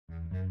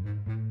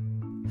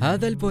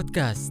هذا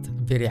البودكاست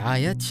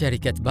برعاية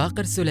شركة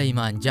باقر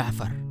سليمان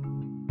جعفر.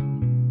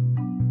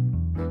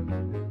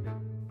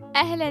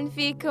 أهلا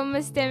فيكم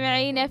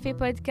مستمعينا في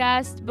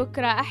بودكاست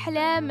بكرة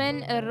أحلى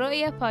من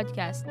الرؤية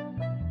بودكاست.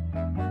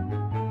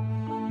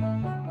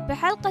 في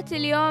حلقة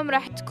اليوم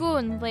راح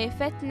تكون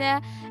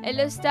ضيفتنا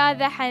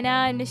الأستاذة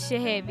حنان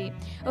الشهيبي،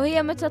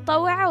 وهي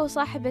متطوعة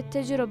وصاحبة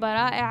تجربة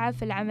رائعة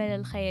في العمل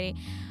الخيري.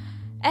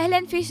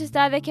 أهلا فيش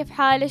أستاذة، كيف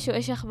حالش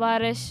وإيش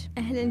أخبارش؟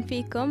 أهلا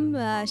فيكم،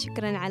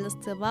 شكرا على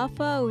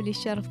الاستضافة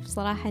وللشرف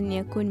بصراحة أني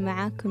أكون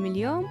معاكم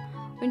اليوم،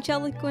 وإن شاء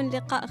الله يكون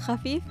لقاء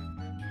خفيف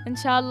إن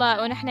شاء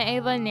الله. ونحن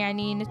أيضا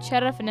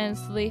نتشرف أن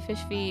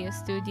نستضيفش في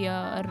استوديو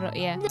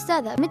الرؤية.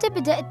 أستاذة، متى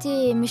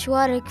بدأتي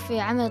مشوارك في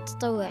عمل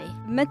التطوعي؟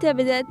 متى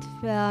بدأت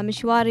في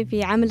مشواري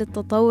في عمل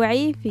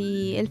التطوعي؟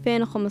 في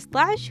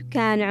 2015،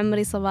 كان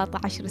عمري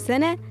 17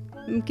 سنة.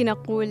 ممكن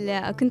أقول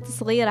كنت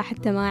صغيرة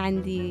حتى ما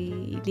عندي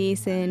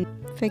ليسن،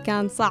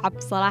 فكان صعب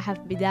صراحة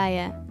في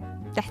بداية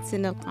تحت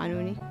سن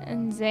القانوني.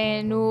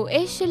 إنزين،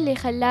 وإيش اللي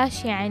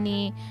خلاش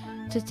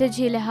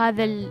تتجهي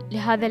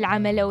لهذا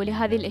العمل أو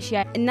لهذه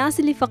الأشياء؟ الناس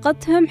اللي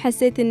فقدتهم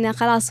حسيت إن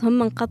خلاص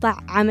هم انقطع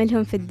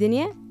عملهم في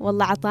الدنيا،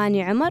 والله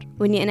عطاني عمر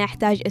وإني أنا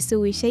أحتاج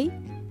أسوي شيء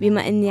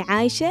بما إني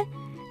عايشة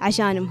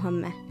عشانهم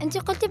هم. أنت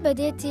قلتي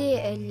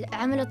بديتي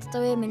العمل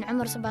التطوعي من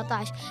عمر 17،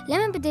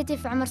 لما بديتي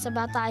في عمر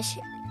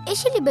 17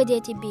 إيش اللي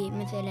بديتي به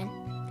مثلا؟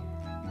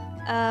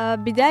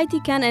 بدايتي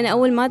كان أنا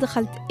أول ما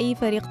دخلت أي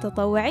فريق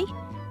تطوعي،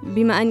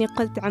 بما أني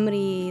قلت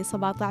عمري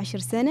 17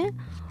 سنة،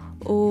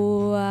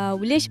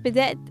 وليش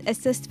بدأت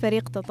أسست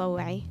فريق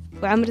تطوعي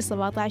وعمري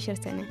 17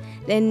 سنة؟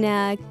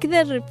 لأن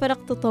كثر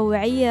فرق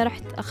تطوعية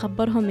رحت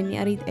أخبرهم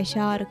أني أريد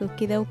أشارك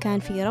وكذا، وكان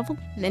في رفض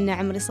لأن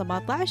عمري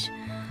 17،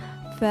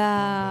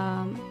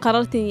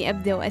 فقررت أني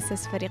أبدأ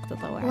وأسس فريق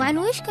تطوعي. وعن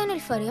ويش كان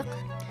الفريق؟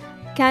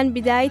 كان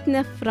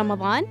بدايتنا في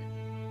رمضان،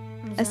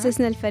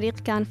 أسسنا الفريق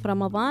كان في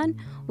رمضان،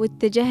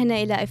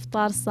 واتجهنا إلى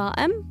إفطار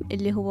صائم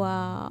اللي هو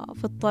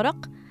في الطرق.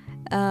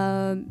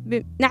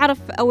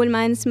 نعرف أول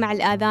ما نسمع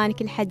الآذان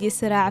كل حد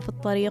يسرع في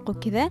الطريق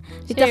وكذا،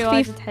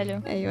 لتخفيف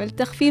حلو. أيوة،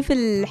 لتخفيف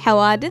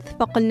الحوادث،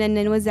 فقلنا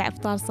أن نوزع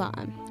إفطار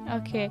صائم.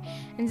 أوكي،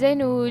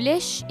 إنزين،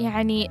 وليش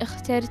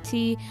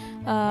اخترتي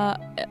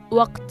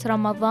وقت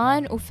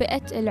رمضان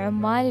وفئة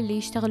العمال اللي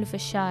يشتغلوا في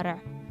الشارع؟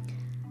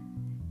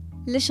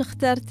 ليش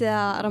اخترت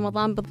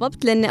رمضان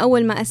بالضبط؟ لأن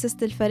أول ما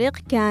أسست الفريق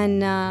كان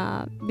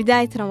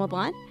بداية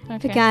رمضان.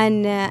 أوكي.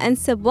 فكان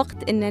أنسب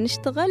وقت إن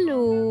نشتغل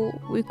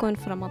ويكون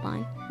في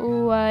رمضان.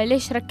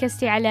 وليش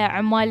ركزتي على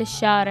عمال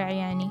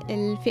الشارع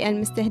الفئة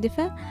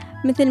المستهدفة؟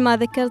 مثل ما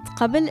ذكرت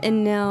قبل،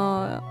 إنه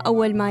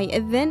أول ما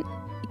يأذن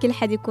كل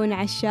حد يكون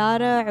على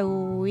الشارع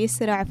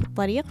ويسرع في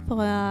الطريق،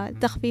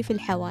 فتخفيف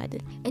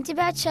الحوادث. أنت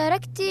بعد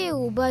شاركتي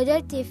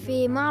وبادرتي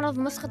في معرض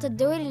مسقط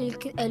الدولي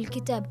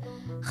للكتاب،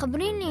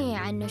 خبريني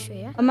عنه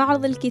شوية.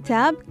 معرض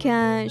الكتاب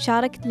كان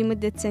شاركت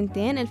لمدة 2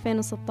 سنين،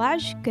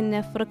 2016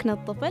 كنا في ركن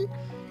الطفل.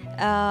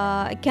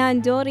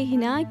 كان دوري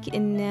هناك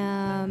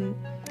إن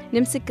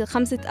نمسك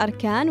 5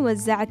 أركان،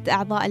 وزعت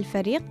أعضاء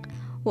الفريق.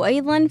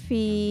 وأيضا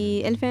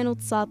في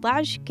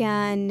 2019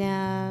 كان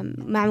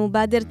مع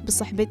مبادرة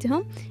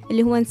بصحبتهم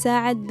اللي هو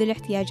نساعد ذوي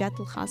الاحتياجات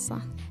الخاصة.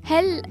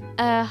 هل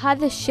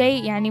هذا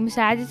الشيء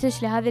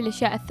مساعدتش لهذه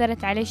الأشياء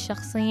أثرت عليك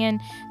شخصيا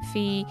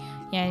في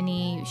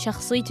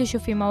شخصيتك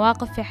وفي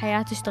مواقف في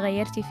حياتك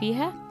تغيرتي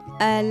فيها؟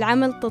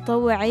 العمل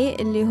التطوعي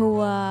اللي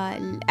هو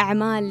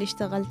الأعمال اللي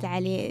اشتغلت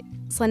عليه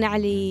صنع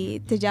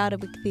لي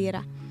تجارب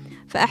كثيرة،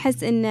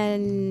 فأحس إن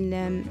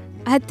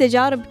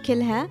هالتجارب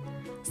كلها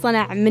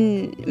صنع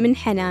من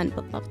حنان،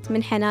 بالضبط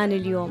من حنان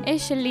اليوم.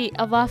 إيش اللي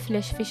أضاف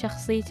لش في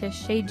شخصيتك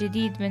شيء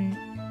جديد من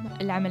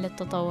العمل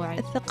التطوعي؟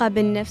 الثقة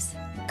بالنفس،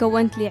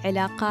 كونت لي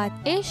علاقات.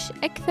 إيش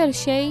أكثر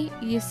شيء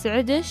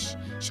يسعدش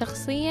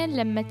شخصيا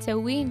لما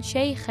تسوين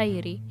شيء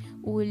خيري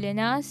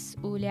ولناس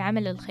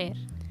ولعمل الخير؟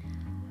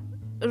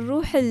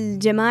 الروح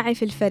الجماعي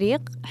في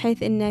الفريق،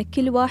 حيث إن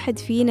كل واحد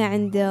فينا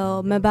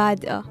عنده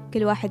مبادئه،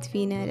 كل واحد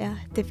فينا له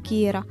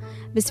تفكيره،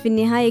 بس في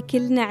النهاية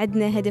كلنا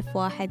عندنا هدف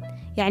واحد.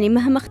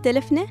 مهما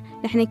اختلفنا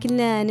نحن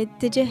كلنا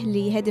نتجه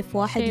لهدف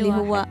واحد اللي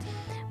هو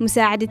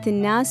مساعدة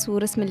الناس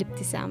ورسم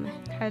الابتسامة.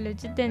 حلو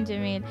جدا،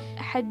 جميل.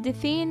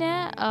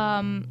 حدثينا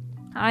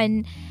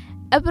عن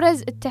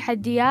أبرز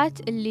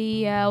التحديات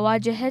اللي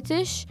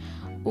واجهتش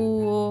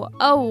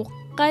أو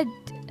قد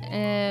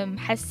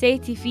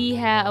حسيتي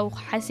فيها أو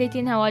حسيتي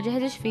إنها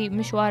واجهتش في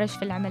مشوارك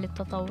في العمل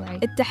التطوعي.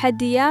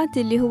 التحديات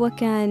اللي هو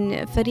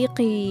كان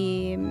فريقي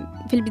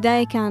في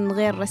البداية كان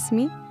غير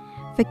رسمي،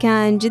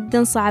 فكان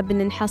جدا صعب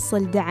إن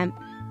نحصل دعم.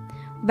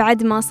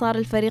 بعد ما صار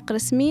الفريق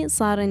رسمي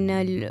صار إن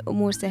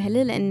الأمور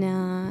سهلة، لأن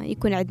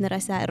يكون عندنا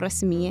رسائل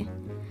رسمية.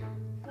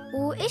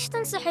 وإيش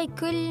تنصحي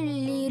كل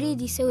اللي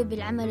يريد يسوي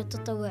بالعمل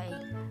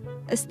التطوعي؟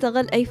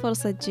 استغل أي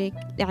فرصة تجيك،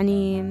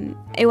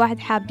 أي واحد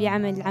حاب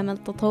يعمل عمل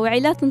تطوعي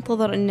لا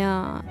تنتظر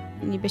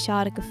إني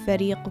بشارك في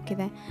فريق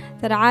وكذا.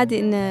 ترى عادي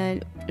إن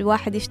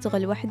الواحد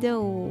يشتغل وحده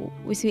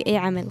ويسوي أي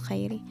عمل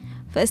خيري،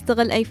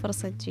 فاستغل أي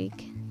فرصة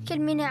تجيك.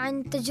 كلمينا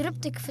عن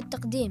تجربتك في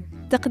التقديم.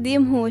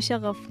 التقديم هو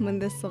شغف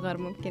منذ الصغر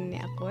ممكن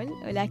إني أقول،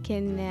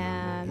 ولكن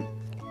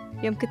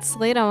يوم كنت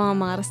صغيرة ما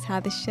مارست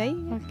هذا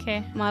الشيء،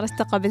 أوكي.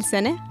 مارسته قبل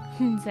سنة.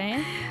 زين.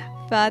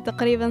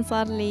 فتقريبا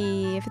صار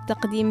لي في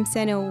التقديم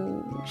سنة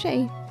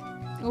وشيء.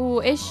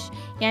 وإيش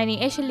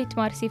يعني إيش اللي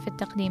تمارسيه في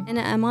التقديم؟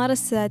 أنا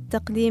أمارس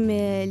التقديم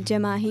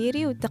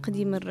الجماهيري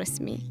والتقديم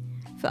الرسمي،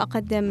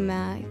 فأقدم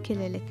كل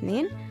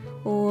الاثنين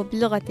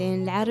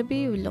وبلغتين،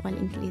 العربي واللغة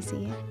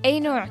الإنجليزية. أي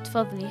نوع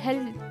تفضلي؟ هل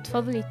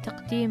تفضلي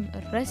التقديم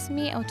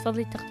الرسمي أو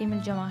تفضلي التقديم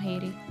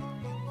الجماهيري؟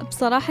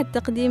 بصراحة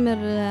التقديم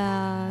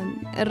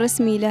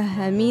الرسمي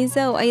له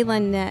ميزة وأيضا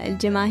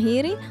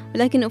الجماهيري،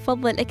 ولكن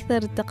أفضل أكثر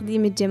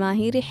التقديم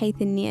الجماهيري، حيث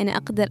أني أنا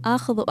أقدر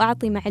أخذ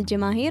وأعطي مع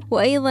الجماهير،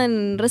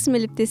 وأيضا رسم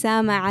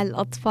الابتسامة على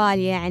الأطفال،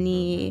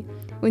 يعني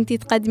وانتي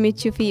تقدمي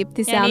تشوفي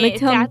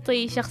ابتسامتهم، يعني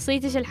تعطي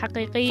شخصيتك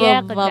الحقيقية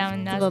قدام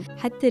الناس. بالضبط.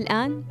 حتى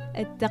الآن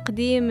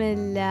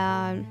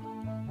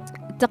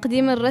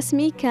التقديم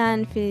الرسمي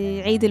كان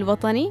في عيد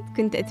الوطني،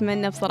 كنت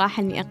أتمنى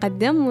بصراحة أني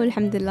أقدم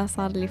والحمد لله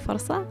صار لي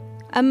فرصة.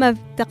 أما في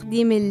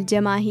التقديم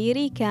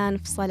الجماهيري كان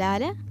في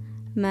صلالة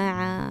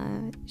مع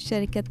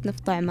شركة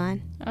نفط عمان.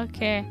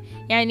 أوكي،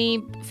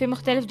 يعني في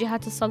مختلف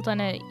جهات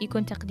السلطنة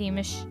يكون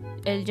تقديمش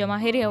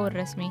الجماهيري أو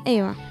الرسمي؟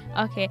 أيوة.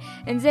 أوكي،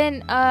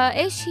 إنزين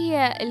إيش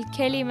هي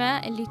الكلمة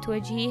اللي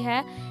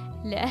توجهيها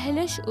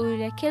لأهلش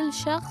ولكل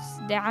شخص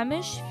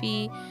دعمش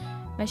في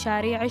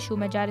مشاريعش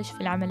ومجالش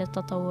في العمل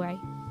التطوعي؟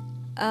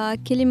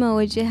 كلمة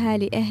أوجهها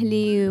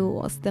لأهلي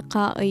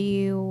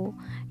وأصدقائي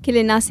وكل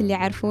الناس اللي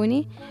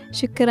يعرفوني: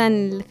 شكرا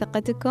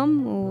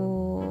لثقتكم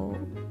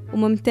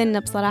وممتنة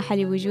بصراحة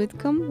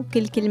لوجودكم،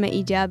 وكل كلمة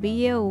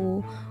إيجابية،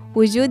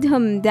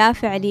 ووجودهم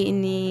دافع لي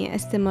إني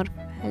أستمر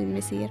في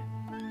هالمسير.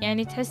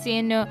 يعني تحسي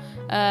إنه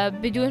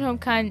بدونهم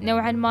كان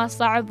نوعا ما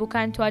صعب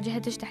وكانت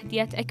واجهتش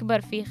تحديات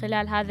أكبر في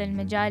خلال هذا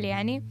المجال؟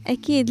 يعني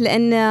أكيد،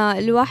 لأن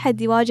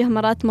الواحد يواجه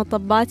مرات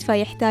مطبات،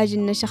 فيحتاج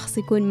إن شخص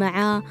يكون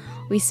معاه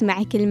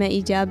ويسمع كلمة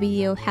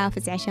إيجابية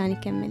وحافز عشان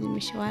يكمل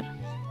المشوار.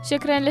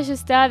 شكرا لك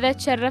أستاذة،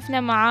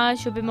 تشرفنا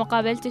معاش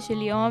وبمقابلتش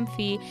اليوم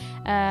في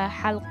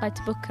حلقة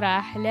بكرة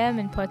أحلى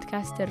من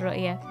بودكاست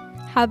الرؤية.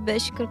 حابة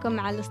أشكركم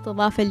على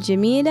الاستضافة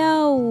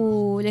الجميلة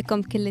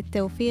ولكم كل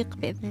التوفيق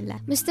بإذن الله.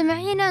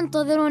 مستمعينا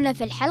انتظرونا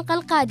في الحلقة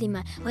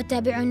القادمة،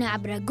 وتابعونا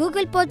عبر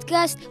جوجل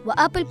بودكاست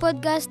وآبل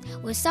بودكاست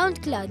وساوند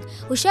كلاود،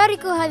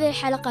 وشاركوا هذه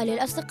الحلقة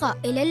للأصدقاء.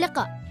 إلى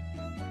اللقاء.